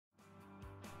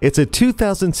It's a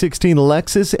 2016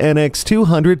 Lexus NX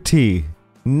 200T.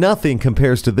 Nothing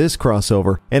compares to this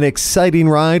crossover. An exciting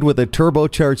ride with a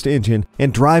turbocharged engine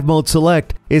and Drive Mode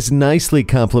Select is nicely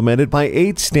complemented by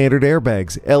 8 standard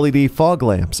airbags, LED fog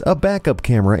lamps, a backup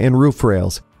camera, and roof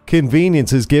rails.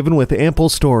 Convenience is given with ample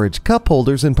storage, cup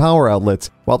holders, and power outlets,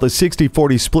 while the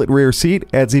 60/40 split rear seat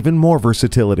adds even more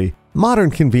versatility. Modern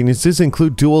conveniences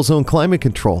include dual-zone climate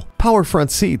control, power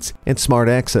front seats, and smart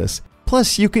access.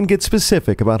 Plus, you can get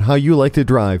specific about how you like to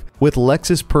drive with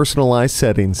Lexus personalized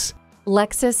settings.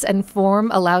 Lexus Inform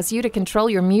allows you to control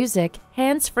your music,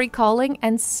 hands-free calling,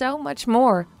 and so much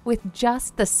more with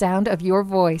just the sound of your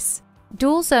voice.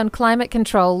 Dual-zone climate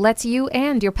control lets you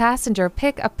and your passenger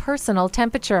pick a personal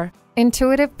temperature.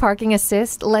 Intuitive Parking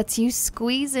Assist lets you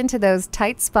squeeze into those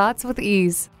tight spots with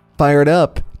ease. Fired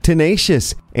up,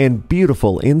 tenacious, and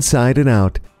beautiful inside and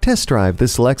out. Test drive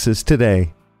this Lexus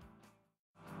today.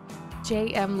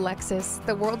 JM Lexus,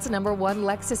 the world's #1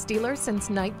 Lexus dealer since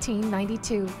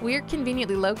 1992. We're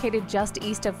conveniently located just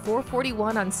east of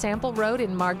 441 on Sample Road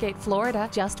in Margate, Florida,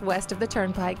 just west of the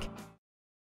Turnpike.